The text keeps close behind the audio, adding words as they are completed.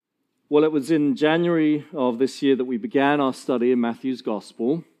Well, it was in January of this year that we began our study in Matthew's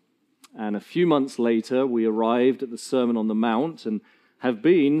Gospel, and a few months later we arrived at the Sermon on the Mount and have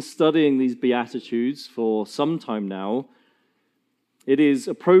been studying these Beatitudes for some time now. It is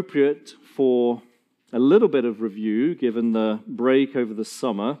appropriate for a little bit of review given the break over the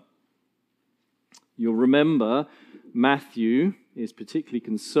summer. You'll remember Matthew is particularly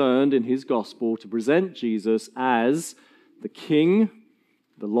concerned in his Gospel to present Jesus as the King,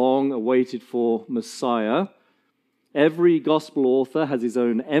 the long-awaited for Messiah. Every gospel author has his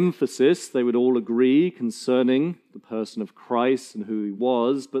own emphasis, they would all agree, concerning the person of Christ and who he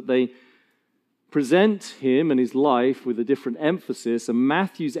was, but they present him and his life with a different emphasis, and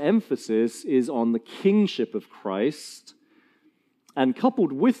Matthew's emphasis is on the kingship of Christ. And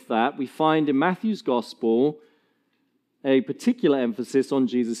coupled with that, we find in Matthew's gospel a particular emphasis on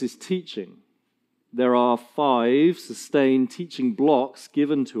Jesus' teaching. There are 5 sustained teaching blocks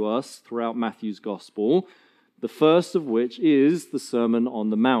given to us throughout Matthew's Gospel, the first of which is the Sermon on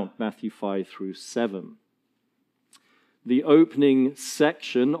the Mount, Matthew 5 through 7. The opening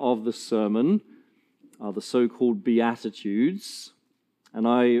section of the sermon are the so-called Beatitudes, and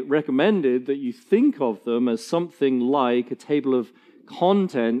I recommended that you think of them as something like a table of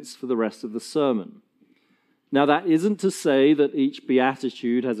contents for the rest of the sermon. Now, that isn't to say that each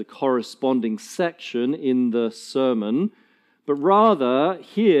beatitude has a corresponding section in the sermon, but rather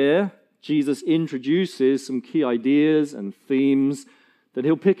here Jesus introduces some key ideas and themes that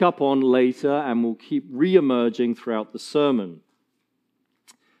he'll pick up on later and will keep re-emerging throughout the sermon.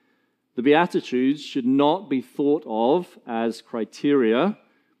 The Beatitudes should not be thought of as criteria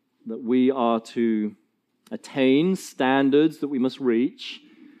that we are to attain, standards that we must reach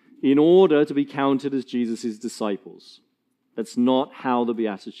in order to be counted as Jesus' disciples. That's not how the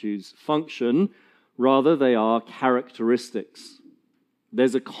Beatitudes function. Rather, they are characteristics.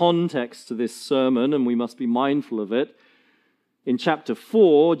 There's a context to this sermon, and we must be mindful of it. In chapter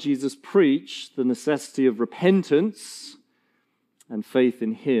 4, Jesus preached the necessity of repentance and faith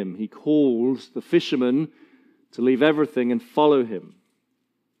in him. He called the fishermen to leave everything and follow him.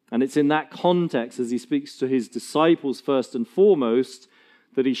 And it's in that context, as he speaks to his disciples first and foremost,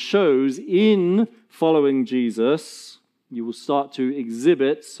 that he shows in following Jesus, you will start to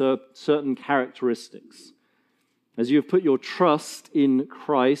exhibit certain characteristics. As you have put your trust in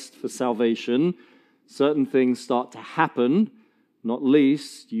Christ for salvation, certain things start to happen. Not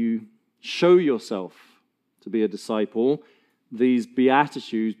least, you show yourself to be a disciple. These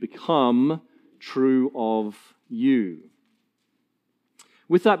Beatitudes become true of you.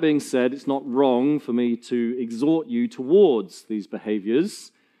 With that being said, it's not wrong for me to exhort you towards these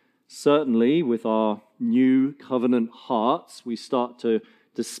behaviors. Certainly, with our new covenant hearts, we start to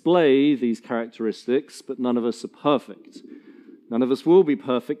display these characteristics, but none of us are perfect. None of us will be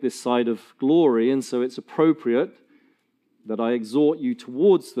perfect this side of glory, and so it's appropriate that I exhort you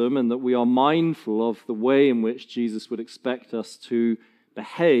towards them and that we are mindful of the way in which Jesus would expect us to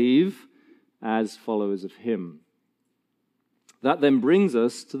behave as followers of him. That then brings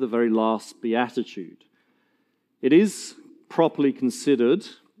us to the very last beatitude. It is properly considered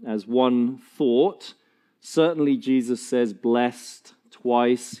as one thought. Certainly Jesus says blessed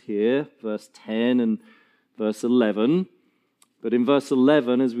twice here, verse 10 and verse 11. But in verse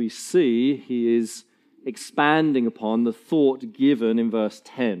 11, as we see, he is expanding upon the thought given in verse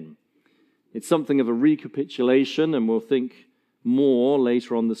 10. It's something of a recapitulation, and we'll think more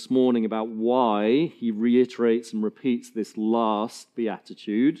later on this morning about why he reiterates and repeats this last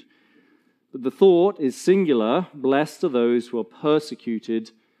beatitude. But the thought is singular: blessed are those who are persecuted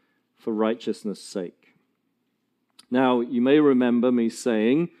for righteousness' sake. Now, you may remember me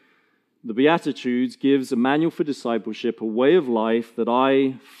saying the Beatitudes gives a manual for discipleship, a way of life that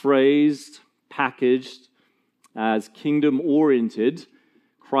I phrased, packaged as kingdom-oriented,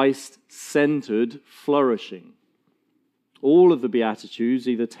 Christ-centered flourishing. All of the Beatitudes,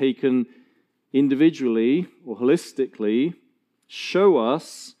 either taken individually or holistically, show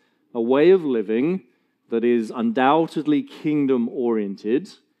us a way of living that is undoubtedly kingdom-oriented.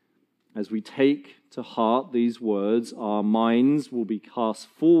 As we take to heart these words, our minds will be cast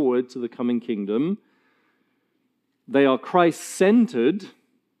forward to the coming kingdom. They are Christ-centered.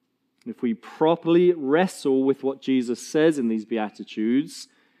 If we properly wrestle with what Jesus says in these Beatitudes,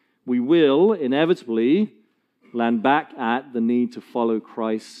 we will inevitably land back at the need to follow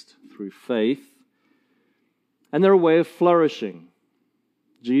Christ through faith. And they're a way of flourishing.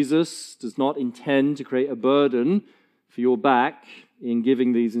 Jesus does not intend to create a burden for your back in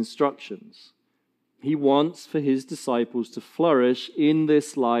giving these instructions. He wants for his disciples to flourish in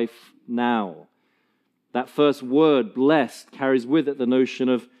this life now. That first word, blessed, carries with it the notion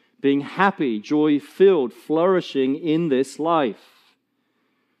of being happy, joy-filled, flourishing in this life.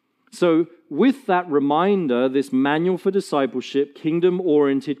 So with that reminder, this manual for discipleship,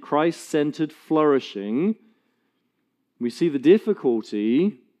 kingdom-oriented, Christ-centered flourishing, we see the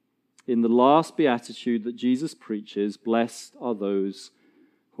difficulty in the last beatitude that Jesus preaches: blessed are those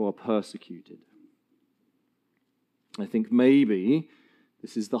who are persecuted. I think maybe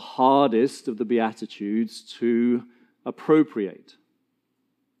this is the hardest of the Beatitudes to appropriate.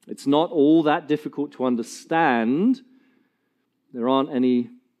 It's not all that difficult to understand. There aren't any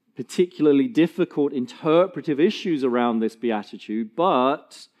particularly difficult interpretive issues around this Beatitude,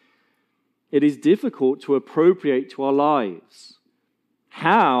 but it is difficult to appropriate to our lives.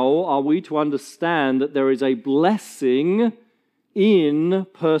 How are we to understand that there is a blessing in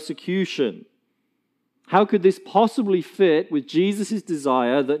persecution? How could this possibly fit with Jesus'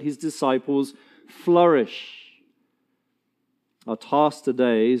 desire that his disciples flourish? Our task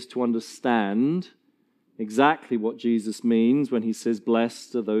today is to understand exactly what Jesus means when he says,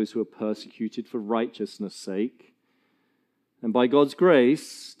 blessed are those who are persecuted for righteousness' sake, and by God's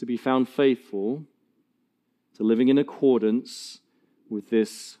grace to be found faithful to living in accordance with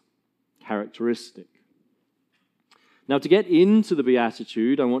this characteristic. Now, to get into the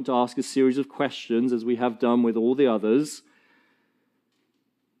Beatitude, I want to ask a series of questions, as we have done with all the others.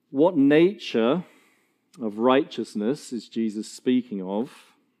 What nature of righteousness is Jesus speaking of?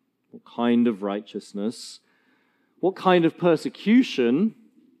 What kind of righteousness? What kind of persecution?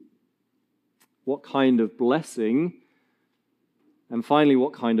 What kind of blessing? And finally,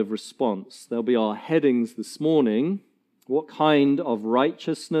 what kind of response? There'll be our headings this morning. What kind of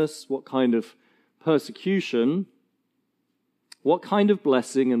righteousness? What kind of persecution? What kind of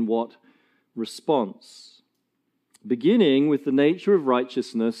blessing and what response? Beginning with the nature of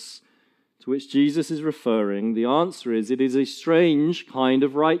righteousness to which Jesus is referring, the answer is it is a strange kind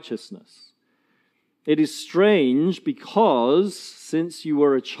of righteousness. It is strange because since you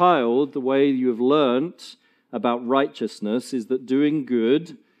were a child, the way you have learnt about righteousness is that doing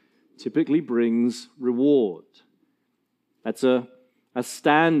good typically brings reward. That's a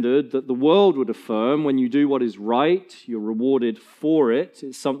standard that the world would affirm. When you do what is right, you're rewarded for it.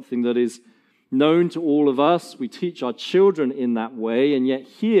 It's something that is known to all of us. We teach our children in that way, and yet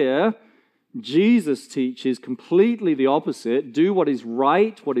here, Jesus teaches completely the opposite. Do what is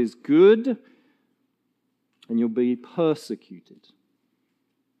right, what is good, and you'll be persecuted.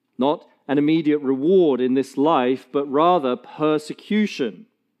 Not an immediate reward in this life, but rather persecution.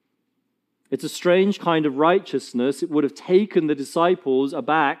 It's a strange kind of righteousness. It would have taken the disciples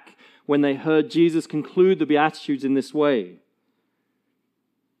aback when they heard Jesus conclude the Beatitudes in this way.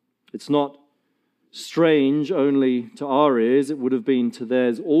 It's not strange only to our ears, it would have been to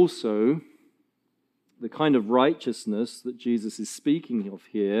theirs also. The kind of righteousness that Jesus is speaking of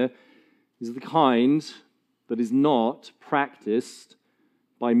here is the kind that is not practiced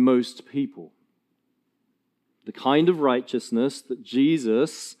by most people. The kind of righteousness that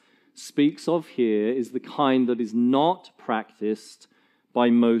Jesus speaks of here is the kind that is not practiced by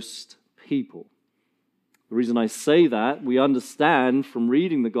most people. The reason I say that, we understand from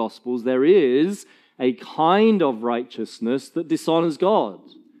reading the Gospels, there is a kind of righteousness that dishonors God.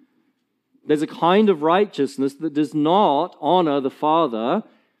 There's a kind of righteousness that does not honor the Father.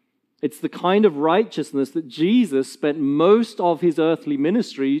 It's the kind of righteousness that Jesus spent most of his earthly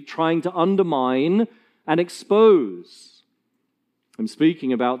ministry trying to undermine and expose. I'm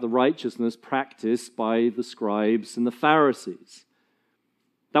speaking about the righteousness practiced by the scribes and the Pharisees.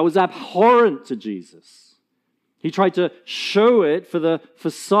 That was abhorrent to Jesus. He tried to show it for the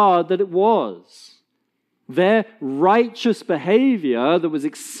facade that it was. Their righteous behavior that was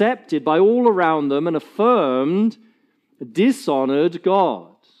accepted by all around them and affirmed dishonored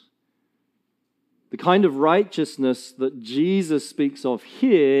God. The kind of righteousness that Jesus speaks of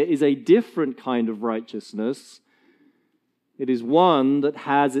here is a different kind of righteousness. It is one that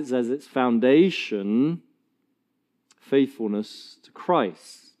has as its foundation faithfulness to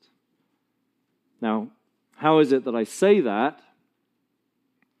Christ. Now, how is it that I say that?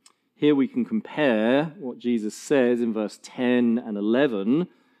 Here we can compare what Jesus says in verse 10 and 11.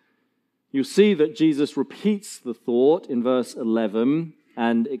 You'll see that Jesus repeats the thought in verse 11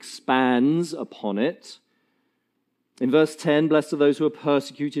 and expands upon it. In verse 10, blessed are those who are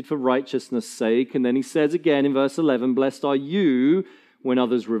persecuted for righteousness' sake. And then he says again in verse 11, blessed are you when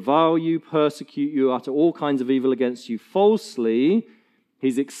others revile you, persecute you, utter all kinds of evil against you falsely.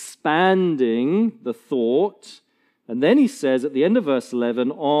 He's expanding the thought. And then he says at the end of verse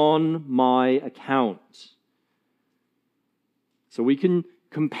 11, on my account. So we can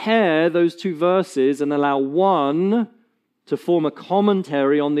compare those two verses and allow one to form a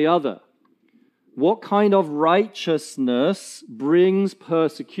commentary on the other. What kind of righteousness brings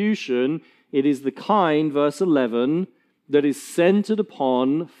persecution? It is the kind, verse 11, that is centered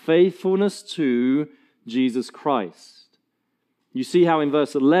upon faithfulness to Jesus Christ. You see how in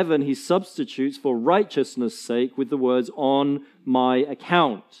verse 11 he substitutes for righteousness' sake with the words on my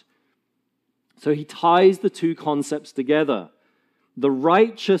account. So he ties the two concepts together. The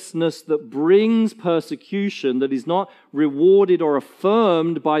righteousness that brings persecution, that is not rewarded or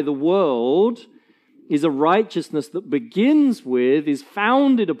affirmed by the world, is a righteousness that begins with, is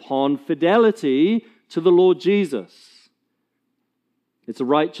founded upon fidelity to the Lord Jesus. It's a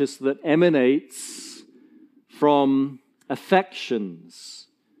righteousness that emanates from affections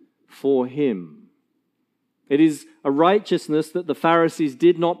for Him. It is a righteousness that the Pharisees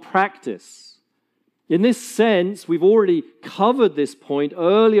did not practice. In this sense, we've already covered this point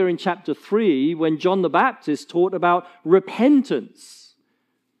earlier in chapter 3 when John the Baptist taught about repentance.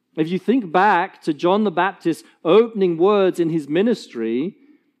 If you think back to John the Baptist's opening words in his ministry,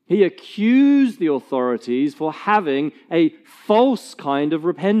 he accused the authorities for having a false kind of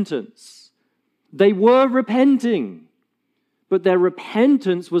repentance. They were repenting, but their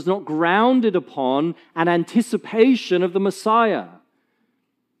repentance was not grounded upon an anticipation of the Messiah.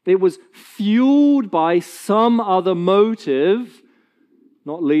 It was fueled by some other motive,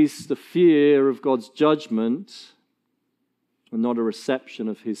 not least the fear of God's judgment, and not a reception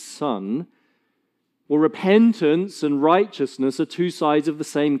of His Son. Well, repentance and righteousness are two sides of the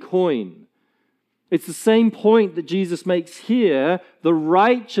same coin. It's the same point that Jesus makes here. The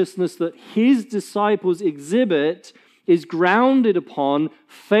righteousness that His disciples exhibit is grounded upon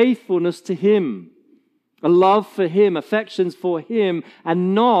faithfulness to Him, a love for Him, affections for Him,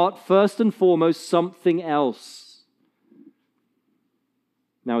 and not, first and foremost, something else.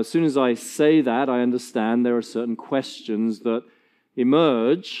 Now, as soon as I say that, I understand there are certain questions that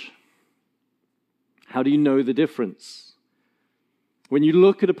emerge. How do you know the difference? When you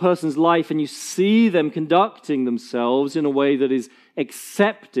look at a person's life and you see them conducting themselves in a way that is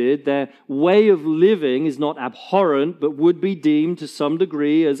accepted, their way of living is not abhorrent, but would be deemed to some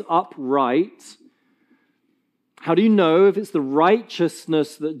degree as upright. How do you know if it's the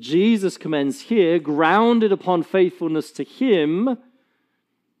righteousness that Jesus commends here, grounded upon faithfulness to Him,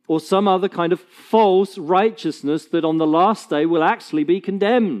 or some other kind of false righteousness that on the last day will actually be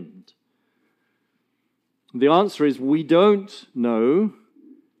condemned? The answer is we don't know.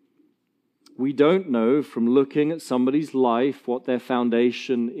 We don't know from looking at somebody's life what their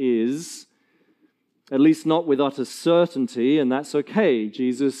foundation is, at least not with utter certainty, and that's okay.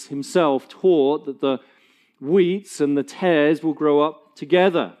 Jesus Himself taught that the wheats and the tares will grow up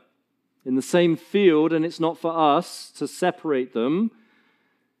together in the same field, and it's not for us to separate them.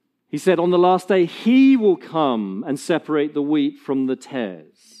 He said on the last day, He will come and separate the wheat from the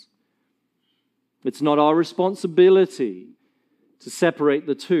tares. It's not our responsibility to separate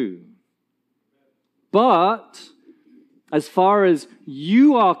the two. But as far as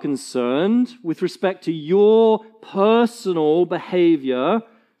you are concerned, with respect to your personal behavior,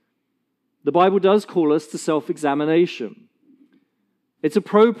 the Bible does call us to self-examination. It's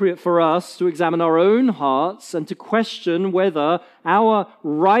appropriate for us to examine our own hearts and to question whether our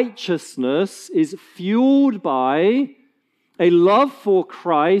righteousness is fueled by a love for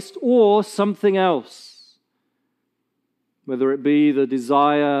Christ or something else, whether it be the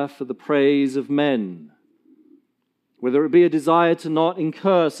desire for the praise of men, whether it be a desire to not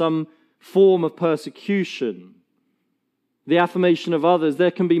incur some form of persecution, the affirmation of others. There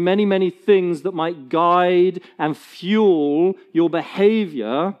can be many, many things that might guide and fuel your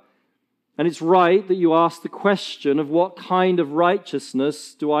behavior. And it's right that you ask the question of what kind of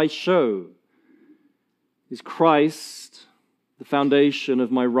righteousness do I show? Is Christ the foundation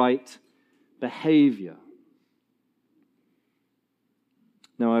of my right behavior?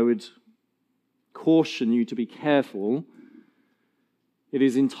 Now, I would caution you to be careful. It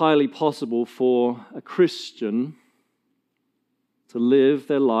is entirely possible for a Christian to live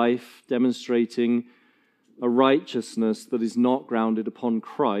their life demonstrating a righteousness that is not grounded upon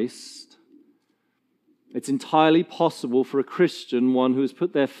Christ. It's entirely possible for a Christian, one who has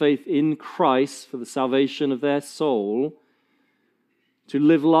put their faith in Christ for the salvation of their soul, to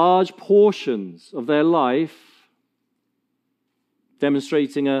live large portions of their life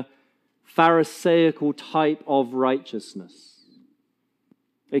demonstrating a Pharisaical type of righteousness.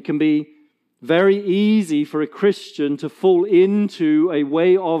 It can be very easy for a Christian to fall into a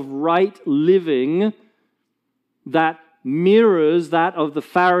way of right living that mirrors that of the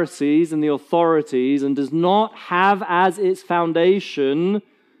Pharisees and the authorities and does not have as its foundation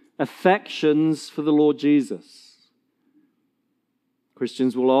affections for the Lord Jesus.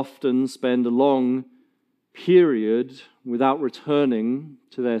 Christians will often spend a long period without returning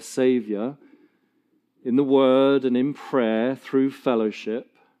to their Savior in the Word and in prayer through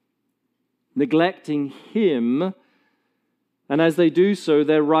fellowship, neglecting Him, and as they do so,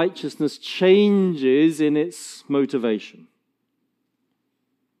 their righteousness changes in its motivation.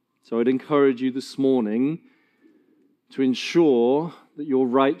 So I'd encourage you this morning to ensure that your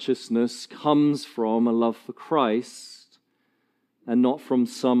righteousness comes from a love for Christ and not from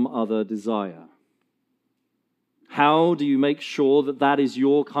some other desire. How do you make sure that that is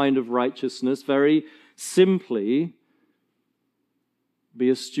your kind of righteousness? Very simply,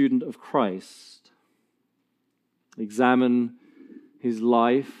 be a student of Christ. Examine His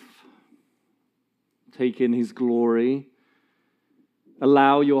life, take in His glory,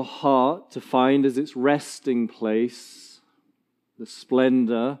 allow your heart to find as its resting place the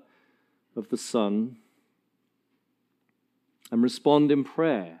splendor of the Son, and respond in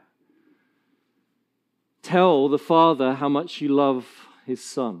prayer. Tell the Father how much you love His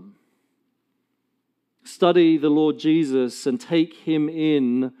Son. Study the Lord Jesus and take Him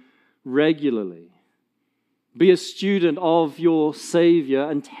in regularly. Be a student of your Savior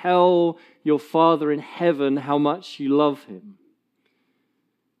and tell your Father in heaven how much you love Him.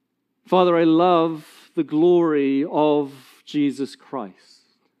 Father, I love the glory of Jesus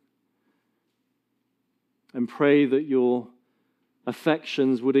Christ, and pray that your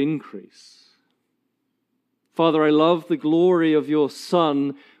affections would increase. Father, I love the glory of your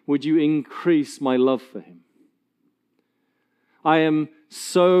Son. Would you increase my love for Him? I am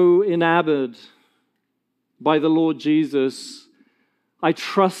so enamored by the Lord Jesus. I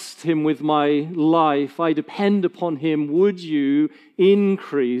trust Him with my life. I depend upon Him. Would you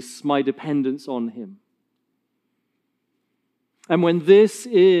increase my dependence on Him? And when this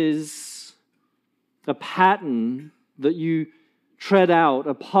is a pattern that you tread out,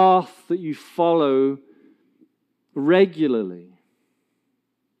 a path that you follow regularly,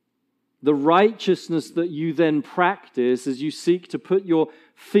 the righteousness that you then practice as you seek to put your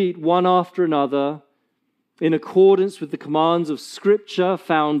feet one after another in accordance with the commands of Scripture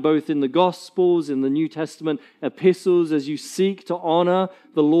found both in the Gospels, in the New Testament epistles, as you seek to honor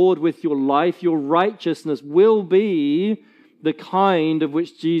the Lord with your life, your righteousness will be the kind of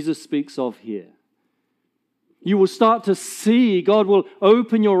which Jesus speaks of here. You will start to see, God will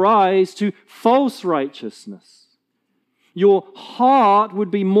open your eyes to false righteousness. Your heart would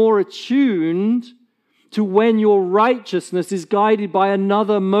be more attuned to when your righteousness is guided by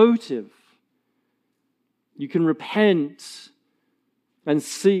another motive. You can repent and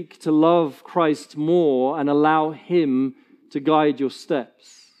seek to love Christ more and allow Him to guide your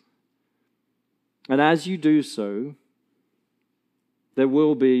steps. And as you do so, there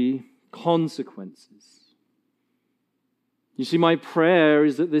will be consequences. You see, my prayer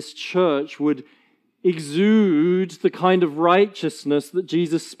is that this church would exude the kind of righteousness that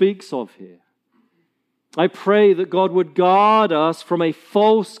Jesus speaks of here. I pray that God would guard us from a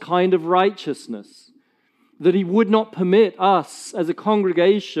false kind of righteousness, that He would not permit us as a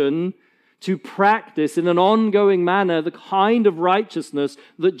congregation to practice in an ongoing manner the kind of righteousness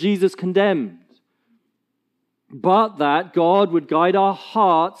that Jesus condemned, but that God would guide our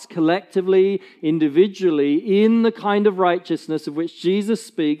hearts collectively, individually, in the kind of righteousness of which Jesus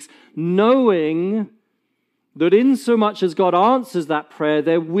speaks, knowing that insomuch as God answers that prayer,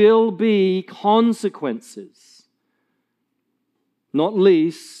 there will be consequences. Not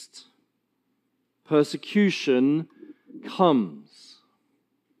least, persecution comes.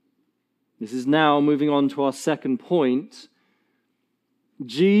 This is now moving on to our second point.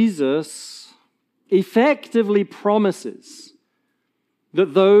 Jesus effectively promises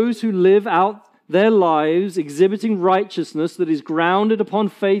that those who live out their lives exhibiting righteousness that is grounded upon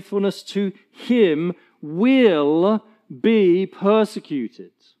faithfulness to Him will be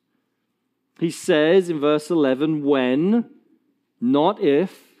persecuted. He says in verse 11, when, not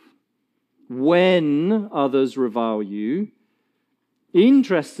if, when others revile you.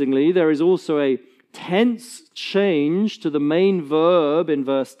 Interestingly, there is also a tense change to the main verb in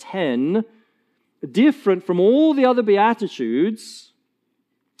verse 10. Different from all the other Beatitudes,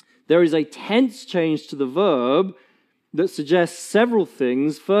 there is a tense change to the verb that suggests several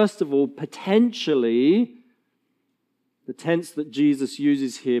things. First of all, potentially, the tense that Jesus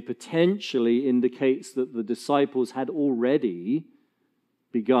uses here potentially indicates that the disciples had already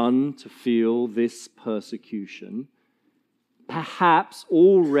begun to feel this persecution. Perhaps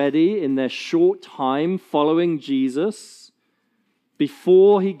already in their short time following Jesus,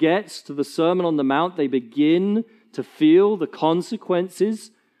 before He gets to the Sermon on the Mount, they begin to feel the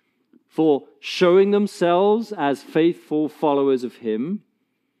consequences for showing themselves as faithful followers of him.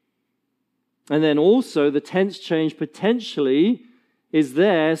 And then also the tense change potentially is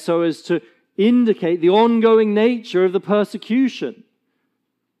there so as to indicate the ongoing nature of the persecution.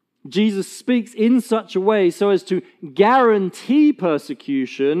 Jesus speaks in such a way so as to guarantee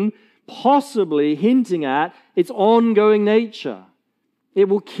persecution, possibly hinting at its ongoing nature. It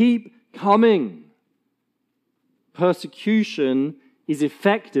will keep coming. Persecution is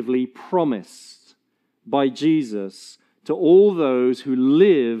effectively promised by Jesus to all those who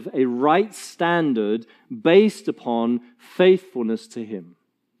live a right standard based upon faithfulness to him.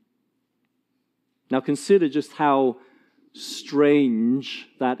 Now consider just how strange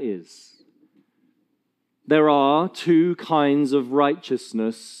that is. There are two kinds of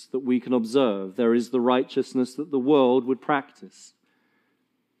righteousness that we can observe. There is the righteousness that the world would practice,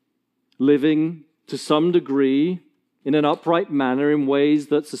 living to some degree in an upright manner in ways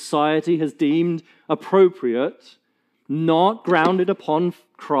that society has deemed appropriate, not grounded upon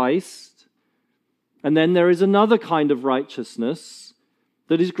Christ. And then there is another kind of righteousness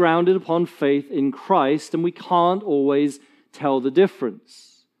that is grounded upon faith in Christ, and we can't always tell the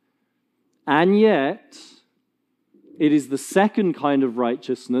difference. And yet, it is the second kind of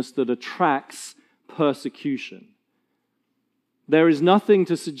righteousness that attracts persecution. There is nothing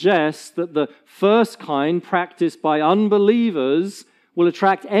to suggest that the first kind, practiced by unbelievers, will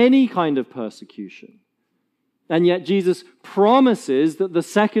attract any kind of persecution. And yet Jesus promises that the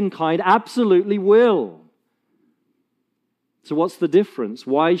second kind absolutely will. So what's the difference?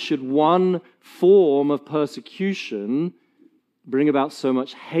 Why should one form of persecution bring about so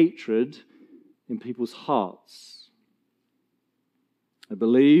much hatred in people's hearts? I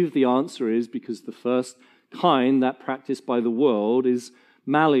believe the answer is because the first kind, that practiced by the world, is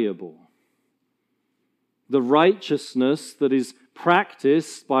malleable. The righteousness that is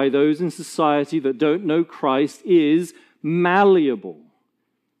practiced by those in society that don't know Christ is malleable.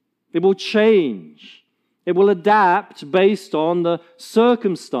 It will change. It will adapt based on the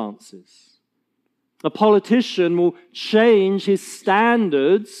circumstances. A politician will change his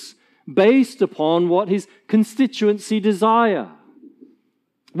standards based upon what his constituency desire.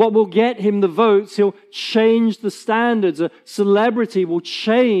 What will get him the votes, he'll change the standards. A celebrity will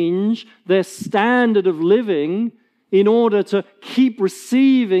change their standard of living in order to keep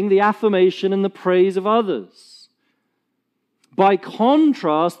receiving the affirmation and the praise of others. By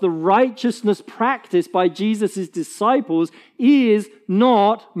contrast, the righteousness practiced by Jesus' disciples is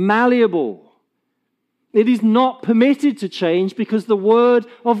not malleable. It is not permitted to change because the Word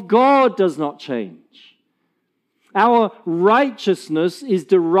of God does not change. Our righteousness is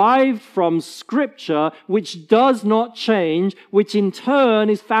derived from Scripture, which does not change, which in turn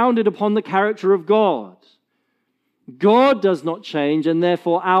is founded upon the character of God. God does not change, and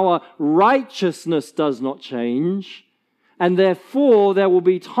therefore our righteousness does not change, and therefore there will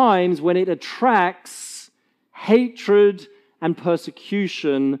be times when it attracts hatred and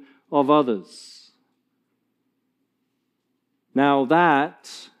persecution of others. Now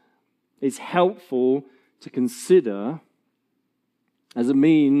that is helpful to consider as a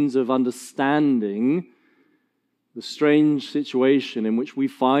means of understanding the strange situation in which we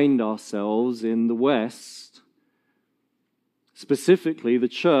find ourselves in the West. Specifically, the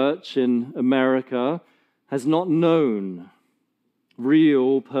church in America has not known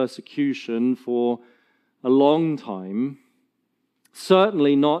real persecution for a long time,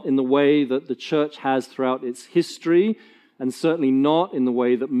 certainly not in the way that the church has throughout its history, and certainly not in the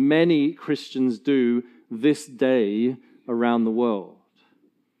way that many Christians do this day around the world.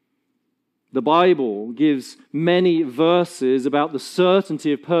 The Bible gives many verses about the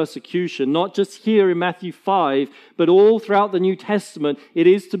certainty of persecution, not just here in Matthew 5, but all throughout the New Testament. It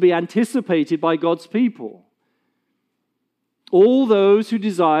is to be anticipated by God's people. All those who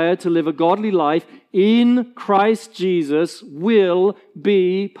desire to live a godly life in Christ Jesus will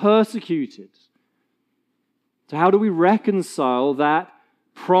be persecuted. So how do we reconcile that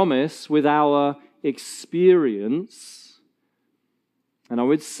promise with our experience? And I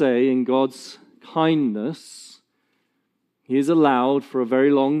would say in God's kindness, He has allowed for a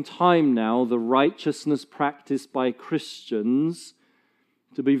very long time now the righteousness practiced by Christians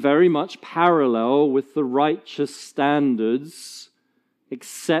to be very much parallel with the righteous standards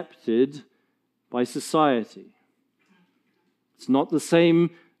accepted by society. It's not the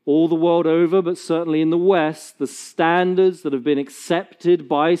same all the world over, but certainly in the West, the standards that have been accepted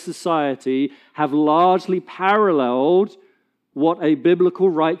by society have largely paralleled what a biblical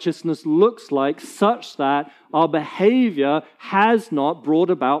righteousness looks like, such that our behavior has not brought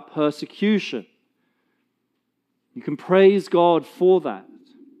about persecution. You can praise God for that.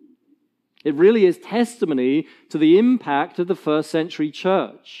 It really is testimony to the impact of the first century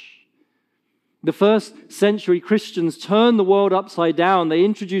church. The first century Christians turned the world upside down. They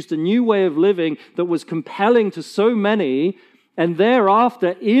introduced a new way of living that was compelling to so many, and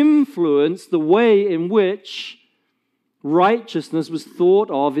thereafter influenced the way in which righteousness was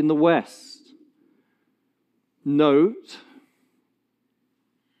thought of in the West. Note,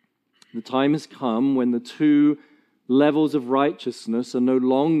 the time has come when the two levels of righteousness are no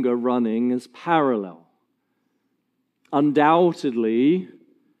longer running as parallel. Undoubtedly,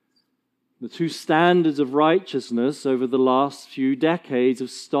 the two standards of righteousness over the last few decades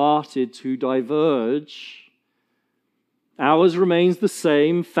have started to diverge. Ours remains the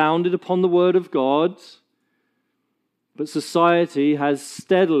same, founded upon the Word of God, but society has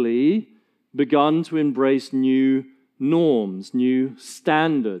steadily begun to embrace new norms, new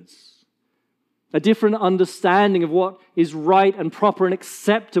standards, a different understanding of what is right and proper and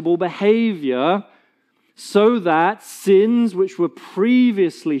acceptable behavior, so that sins which were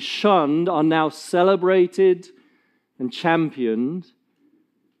previously shunned are now celebrated and championed.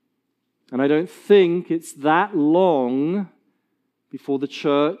 And I don't think it's that long before the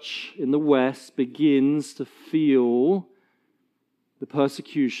church in the West begins to feel the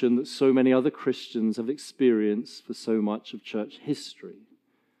persecution that so many other Christians have experienced for so much of church history.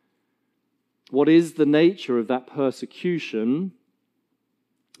 What is the nature of that persecution?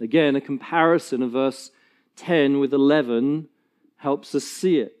 Again, a comparison of verse 10 with 11 helps us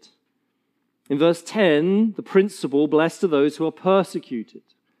see it. In verse 10, the principle, blessed are those who are persecuted.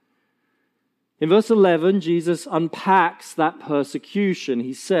 In verse 11, Jesus unpacks that persecution.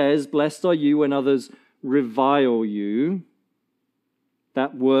 He says, blessed are you when others revile you.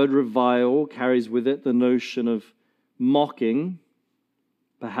 That word revile carries with it the notion of mocking,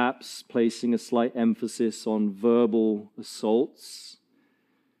 perhaps placing a slight emphasis on verbal assaults.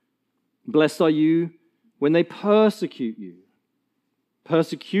 Blessed are you when they persecute you.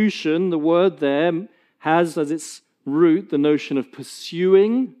 Persecution, the word there, has as its root the notion of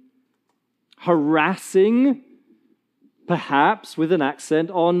pursuing, harassing, perhaps with an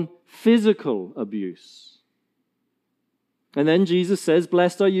accent on physical abuse. And then Jesus says,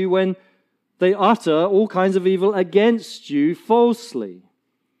 blessed are you when they utter all kinds of evil against you falsely.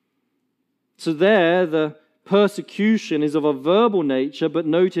 So there, the persecution is of a verbal nature, but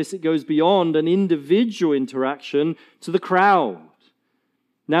notice it goes beyond an individual interaction to the crowd.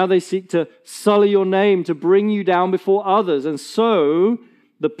 Now they seek to sully your name, to bring you down before others. And so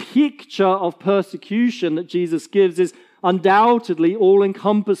the picture of persecution that Jesus gives is undoubtedly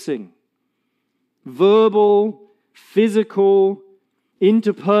all-encompassing. Verbal, physical,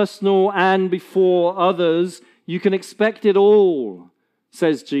 interpersonal, and before others. You can expect it all,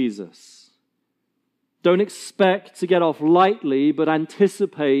 says Jesus. Don't expect to get off lightly, but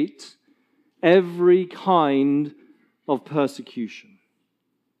anticipate every kind of persecution.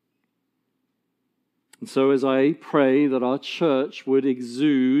 And so as I pray that our church would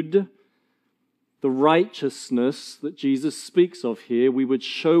exude the righteousness that Jesus speaks of here, we would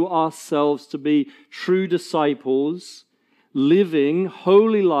show ourselves to be true disciples, living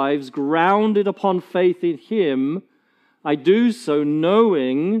holy lives grounded upon faith in Him. I do so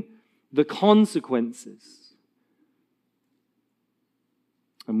knowing the consequences.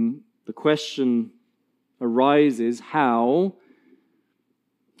 And the question arises, how,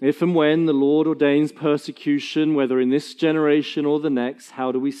 if and when the Lord ordains persecution, whether in this generation or the next,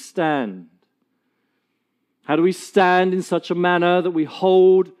 how do we stand? How do we stand in such a manner that we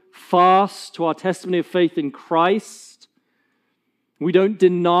hold fast to our testimony of faith in Christ? We don't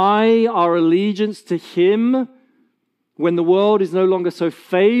deny our allegiance to Him when the world is no longer so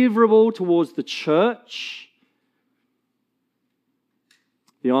favorable towards the church.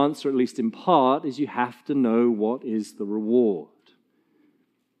 The answer, at least in part, is you have to know what is the reward.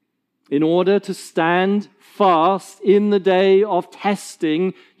 In order to stand fast in the day of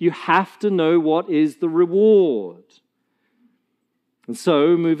testing, you have to know what is the reward. And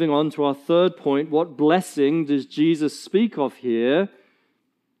so, moving on to our third point, what blessing does Jesus speak of here?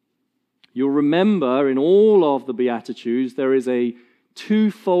 You'll remember in all of the Beatitudes, there is a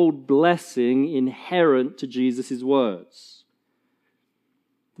twofold blessing inherent to Jesus' words.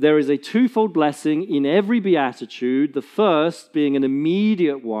 There is a twofold blessing in every Beatitude, the first being an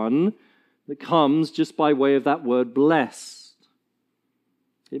immediate one that comes just by way of that word blessed.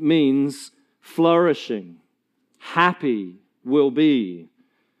 It means flourishing, happy will be.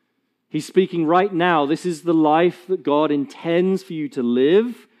 He's speaking right now. This is the life that God intends for you to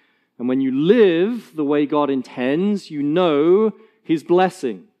live. And when you live the way God intends, you know His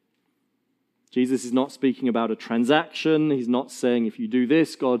blessing. Jesus is not speaking about a transaction. He's not saying if you do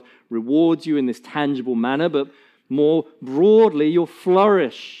this, God rewards you in this tangible manner, but more broadly, you'll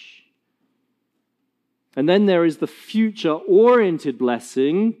flourish. And then there is the future-oriented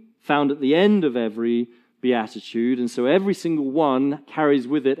blessing found at the end of every beatitude. And so every single one carries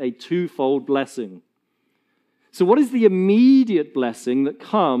with it a twofold blessing. So what is the immediate blessing that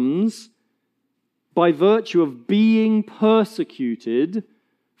comes by virtue of being persecuted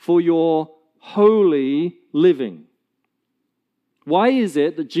for your holy living? Why is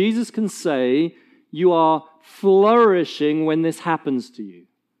it that Jesus can say you are flourishing when this happens to you?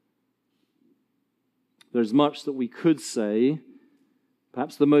 There's much that we could say.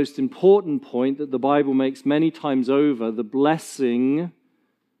 Perhaps the most important point that the Bible makes many times over, the blessing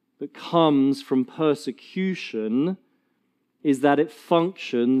that comes from persecution, is that it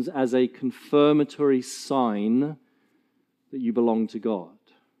functions as a confirmatory sign that you belong to God.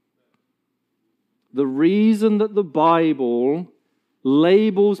 The reason that the Bible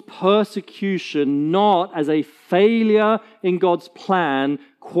labels persecution not as a failure in God's plan,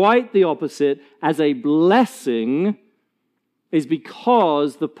 quite the opposite, as a blessing, is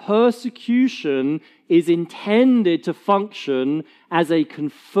because the persecution is intended to function as a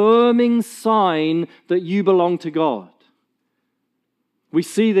confirming sign that you belong to God. We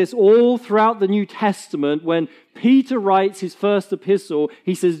see this all throughout the New Testament. When Peter writes his first epistle,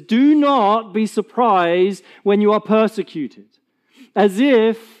 he says, "Do not be surprised when you are persecuted," as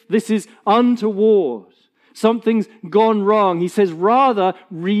if this is untoward. Something's gone wrong. He says, rather,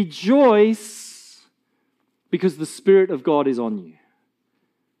 rejoice because the Spirit of God is on you.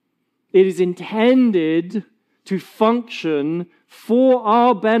 It is intended to function for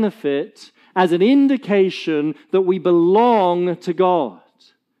our benefit as an indication that we belong to God.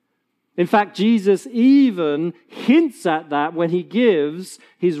 In fact, Jesus even hints at that when he gives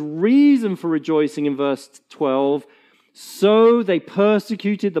his reason for rejoicing in verse 12. So they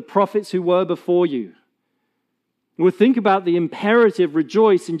persecuted the prophets who were before you. We'll think about the imperative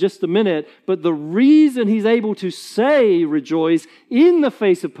rejoice in just a minute, but the reason he's able to say rejoice in the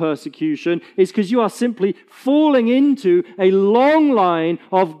face of persecution is because you are simply falling into a long line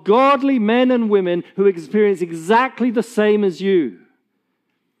of godly men and women who experience exactly the same as you.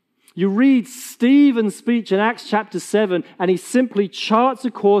 You read Stephen's speech in Acts chapter 7, and he simply charts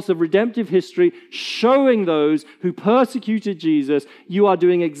a course of redemptive history showing those who persecuted Jesus, you are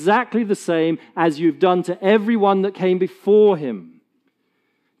doing exactly the same as you've done to everyone that came before him.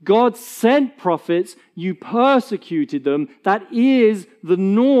 God sent prophets, you persecuted them. That is the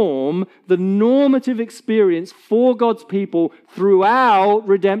norm, the normative experience for God's people throughout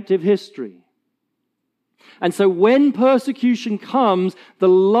redemptive history. And so when persecution comes, the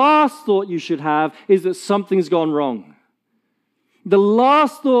last thought you should have is that something's gone wrong. The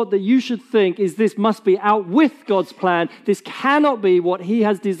last thought that you should think is this must be out with God's plan. This cannot be what he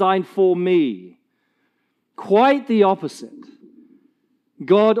has designed for me. Quite the opposite.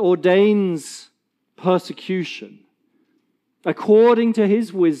 God ordains persecution according to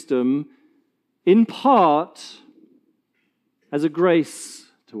his wisdom, in part as a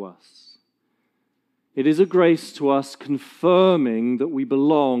grace to us. It is a grace to us confirming that we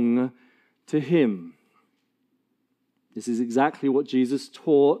belong to him. This is exactly what Jesus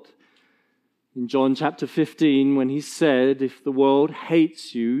taught in John chapter 15 when he said, if the world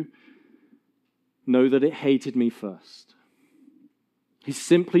hates you, know that it hated me first. He's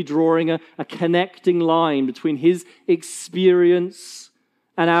simply drawing a connecting line between his experience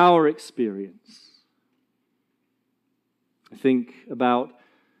and our experience. I think about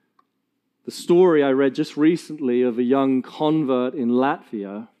the story I read just recently of a young convert in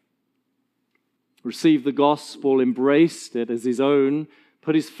Latvia, received the gospel, embraced it as his own,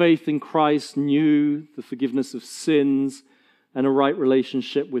 put his faith in Christ, knew the forgiveness of sins and a right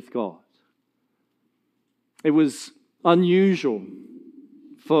relationship with God. It was unusual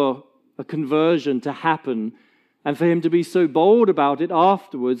for a conversion to happen and for him to be so bold about it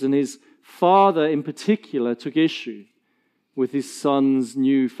afterwards, and his father in particular took issue with his son's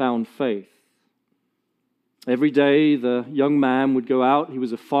newfound faith. Every day the young man would go out. He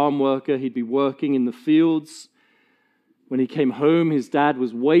was a farm worker. He'd be working in the fields. When he came home, his dad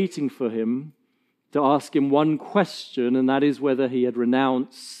was waiting for him to ask him one question, and that is whether he had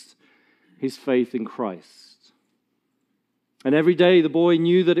renounced his faith in Christ. And every day the boy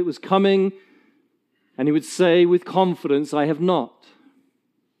knew that it was coming, and he would say with confidence, I have not.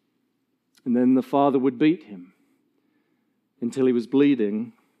 And then the father would beat him until he was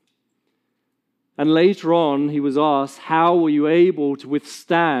bleeding. And later on, he was asked, how were you able to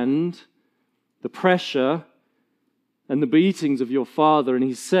withstand the pressure and the beatings of your father. And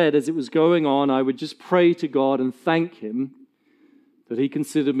he said, as it was going on, I would just pray to God and thank him that he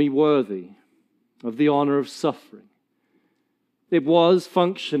considered me worthy of the honor of suffering. It was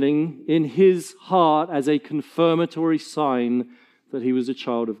functioning in his heart as a confirmatory sign that he was a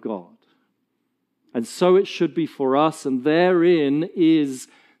child of God. And so it should be for us, and therein is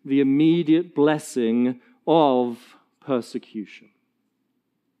the immediate blessing of persecution.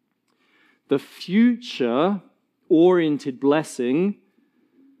 The future-oriented blessing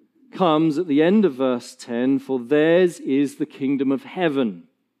comes at the end of verse 10, for theirs is the kingdom of heaven.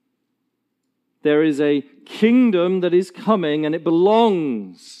 There is a kingdom that is coming, and it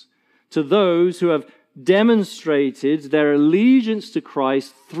belongs to those who have demonstrated their allegiance to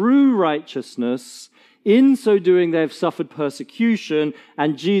Christ through righteousness. In so doing, they have suffered persecution,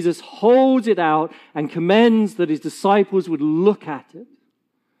 and Jesus holds it out and commends that his disciples would look at it.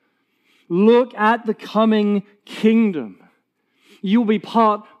 Look at the coming kingdom. You'll be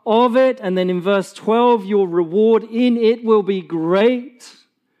part of it, and then in verse 12, your reward in it will be great.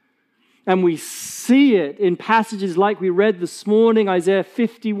 And we see it in passages like we read this morning, Isaiah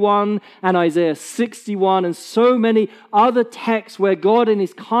 51 and Isaiah 61, and so many other texts where God in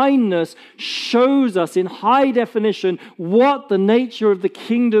his kindness shows us in high definition what the nature of the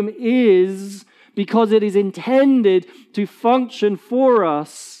kingdom is, because it is intended to function for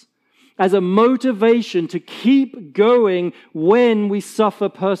us as a motivation to keep going when we suffer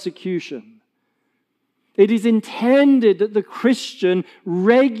persecution. It is intended that the Christian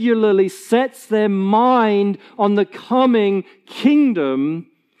regularly sets their mind on the coming kingdom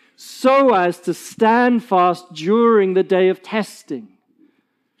so as to stand fast during the day of testing.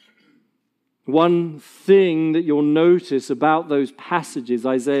 One thing that you'll notice about those passages,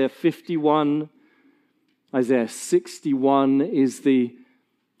 Isaiah 51, Isaiah 61, is the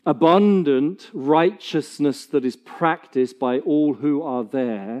abundant righteousness that is practiced by all who are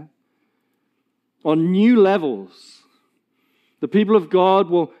there. On new levels, the people of God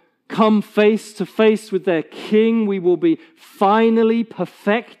will come face to face with their King. We will be finally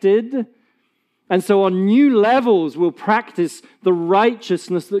perfected. And so on new levels, we'll practice the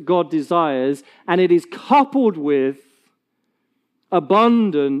righteousness that God desires, and it is coupled with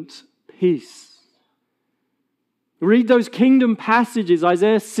abundant peace. Read those kingdom passages,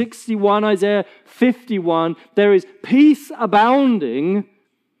 Isaiah 61, Isaiah 51. There is peace abounding,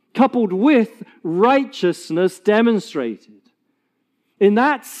 coupled with righteousness demonstrated. In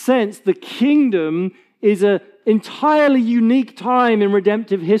that sense, the kingdom is an entirely unique time in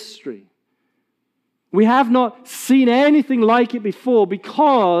redemptive history. We have not seen anything like it before,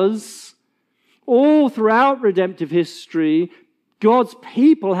 because all throughout redemptive history, God's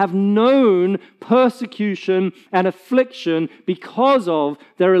people have known persecution and affliction because of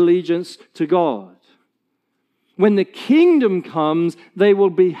their allegiance to God. When the kingdom comes, they will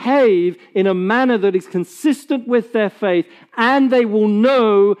behave in a manner that is consistent with their faith, and they will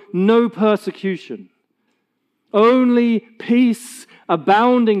know no persecution. Only peace,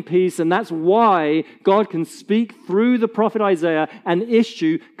 abounding peace, and that's why God can speak through the prophet Isaiah and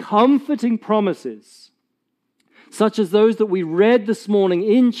issue comforting promises, such as those that we read this morning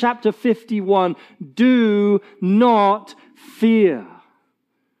in chapter 51. Do not fear.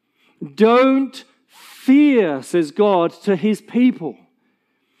 Don't fear, says God to his people.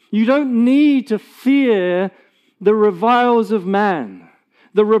 You don't need to fear the reviles of man,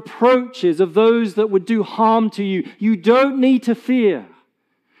 the reproaches of those that would do harm to you. You don't need to fear,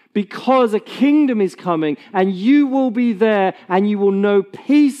 because a kingdom is coming, and you will be there, and you will know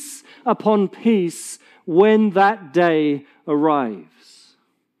peace upon peace when that day arrives.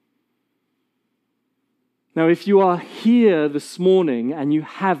 Now, if you are here this morning and you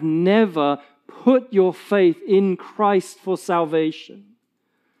have never put your faith in Christ for salvation,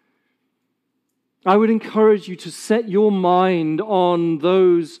 I would encourage you to set your mind on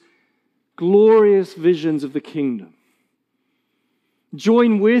those glorious visions of the kingdom.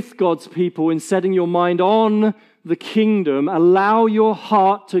 Join with God's people in setting your mind on the kingdom. Allow your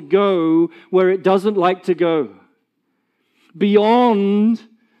heart to go where it doesn't like to go. Beyond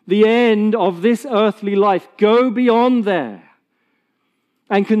the end of this earthly life, go beyond there.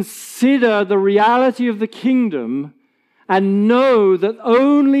 And consider the reality of the kingdom, and know that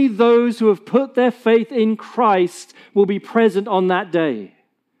only those who have put their faith in Christ will be present on that day.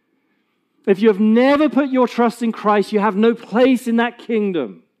 If you have never put your trust in Christ, you have no place in that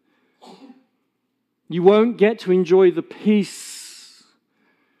kingdom. You won't get to enjoy the peace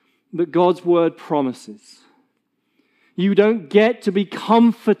that God's word promises. You don't get to be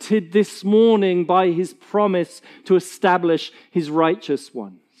comforted this morning by his promise to establish his righteous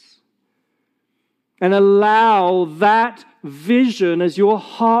ones. And allow that vision as your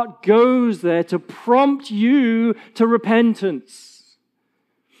heart goes there to prompt you to repentance.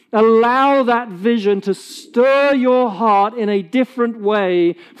 Allow that vision to stir your heart in a different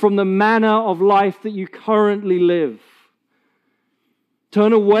way from the manner of life that you currently live.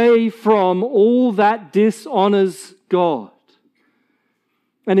 Turn away from all that dishonors God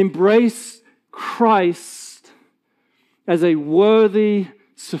and embrace Christ as a worthy,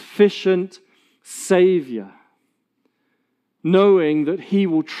 sufficient Savior, knowing that He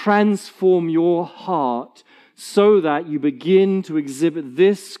will transform your heart so that you begin to exhibit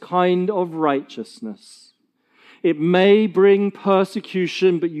this kind of righteousness. It may bring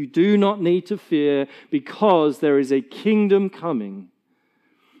persecution, but you do not need to fear, because there is a kingdom coming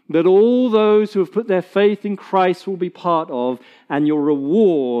that all those who have put their faith in Christ will be part of, and your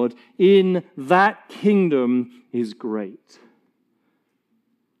reward in that kingdom is great.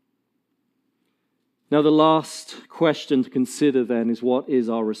 Now, the last question to consider then is, what is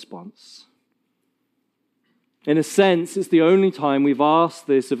our response? In a sense, it's the only time we've asked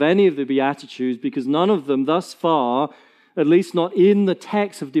this of any of the Beatitudes, because none of them thus far, at least not in the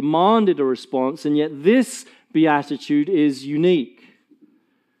text, have demanded a response, and yet this Beatitude is unique.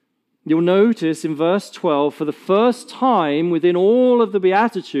 You'll notice in verse 12, for the first time within all of the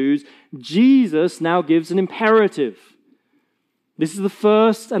Beatitudes, Jesus now gives an imperative. This is the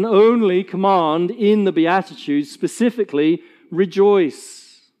first and only command in the Beatitudes, specifically,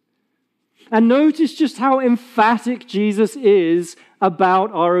 rejoice. And notice just how emphatic Jesus is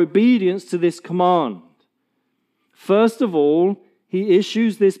about our obedience to this command. First of all, He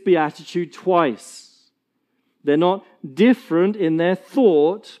issues this Beatitude twice. They're not different in their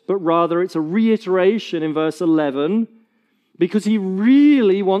thought, but rather it's a reiteration in verse 11, because He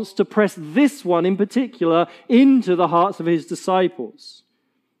really wants to press this one in particular into the hearts of His disciples.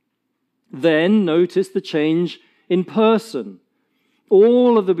 Then notice the change in person.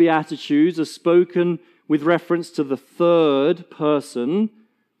 All of the Beatitudes are spoken with reference to the third person.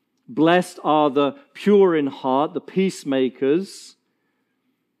 Blessed are the pure in heart, the peacemakers.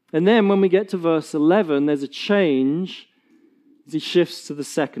 And then when we get to verse 11, there's a change as He shifts to the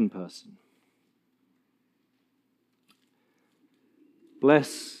second person.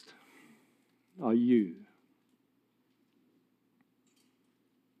 Blessed are you.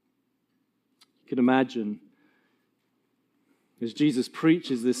 You can imagine, as Jesus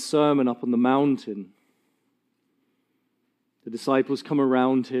preaches this sermon up on the mountain, the disciples come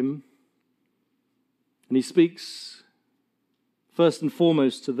around Him, and He speaks first and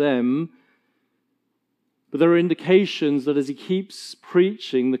foremost to them, but there are indications that as He keeps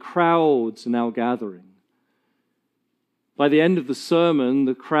preaching, the crowds are now gathering. By the end of the sermon,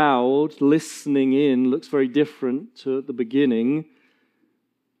 the crowd listening in looks very different to at the beginning.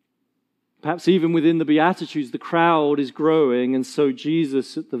 Perhaps even within the Beatitudes, the crowd is growing, and so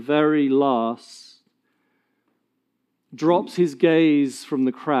Jesus, at the very last, drops His gaze from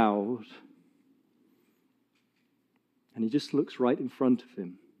the crowd, and He just looks right in front of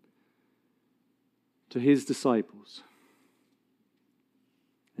Him to His disciples.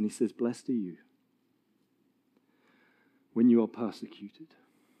 And He says, blessed are you when you are persecuted.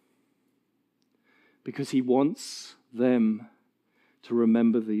 Because He wants them to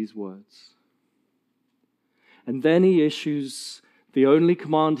remember these words. And then He issues the only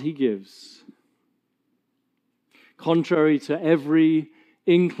command He gives, contrary to every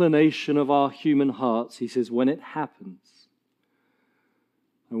inclination of our human hearts. He says, when it happens,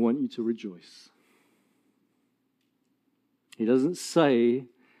 I want you to rejoice. He doesn't say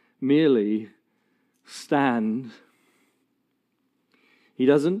merely stand. He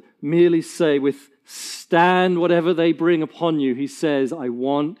doesn't merely say withstand whatever they bring upon you. He says, I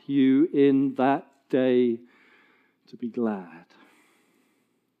want you in that day to be glad.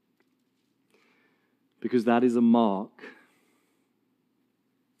 Because that is a mark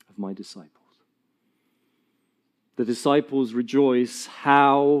of my disciples. The disciples rejoice.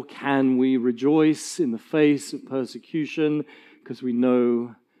 How can we rejoice in the face of persecution? Because we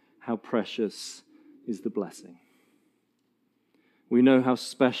know how precious is the blessing. We know how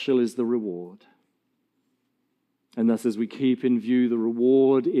special is the reward. And thus, as we keep in view the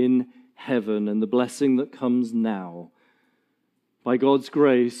reward in heaven and the blessing that comes now, by God's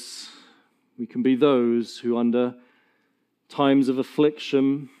grace, we can be those who under times of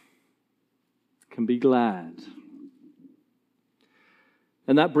affliction can be glad.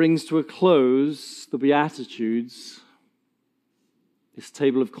 And that brings to a close the Beatitudes, this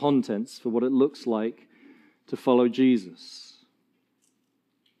table of contents for what it looks like to follow Jesus.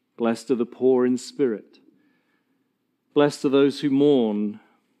 Blessed are the poor in spirit. Blessed are those who mourn.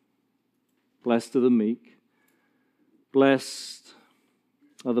 Blessed are the meek. Blessed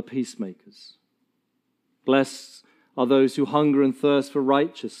are the peacemakers. Blessed are those who hunger and thirst for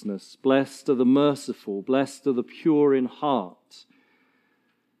righteousness. Blessed are the merciful. Blessed are the pure in heart.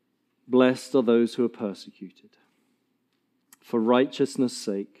 Blessed are those who are persecuted for righteousness'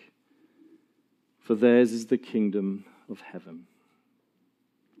 sake, for theirs is the kingdom of heaven.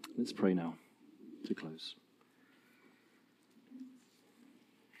 Let's pray now to close.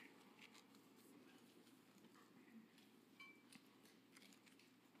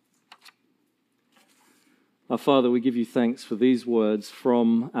 Our Father, we give you thanks for these words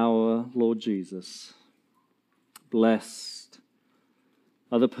from our Lord Jesus. Blessed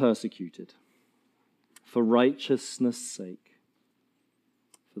are the persecuted for righteousness' sake,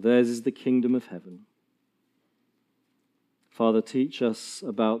 for theirs is the kingdom of heaven. Father, teach us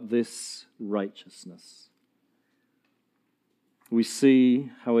about this righteousness. We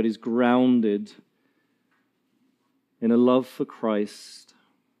see how it is grounded in a love for Christ,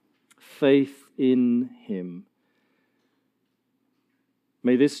 faith in him.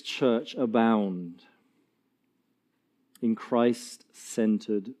 May this church abound in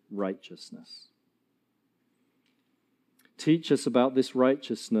Christ-centered righteousness. Teach us about this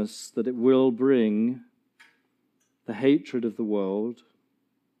righteousness, that it will bring the hatred of the world,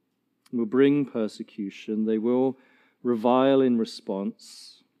 will bring persecution, they will revile in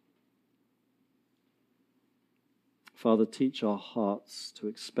response. Father, teach our hearts to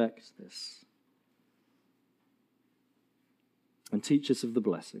expect this. And teach us of the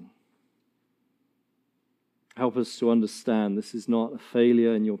blessing. Help us to understand this is not a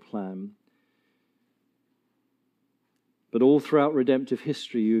failure in your plan, but all throughout redemptive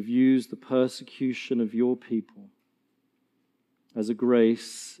history you have used the persecution of your people as a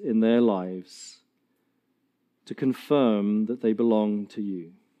grace in their lives to confirm that they belong to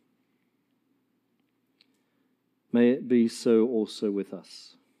you. May it be so also with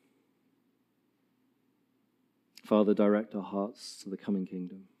us. Father, direct our hearts to the coming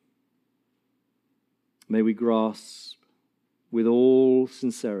kingdom. May we grasp with all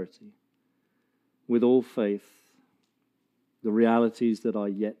sincerity, with all faith, the realities that are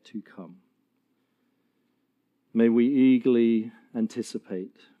yet to come. May we eagerly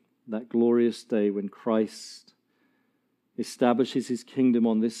anticipate that glorious day when Christ establishes his kingdom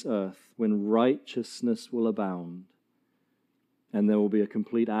on this earth, when righteousness will abound and there will be a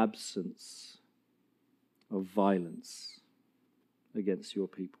complete absence of violence against your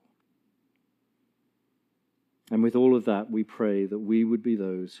people. And with all of that, we pray that we would be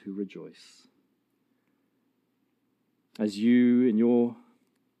those who rejoice. As you, in your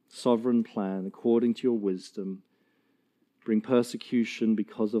sovereign plan, according to your wisdom, bring persecution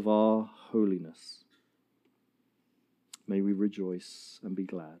because of our holiness, may we rejoice and be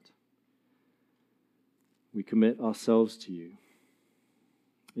glad. We commit ourselves to you.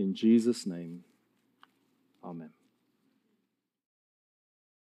 In Jesus' name, amen.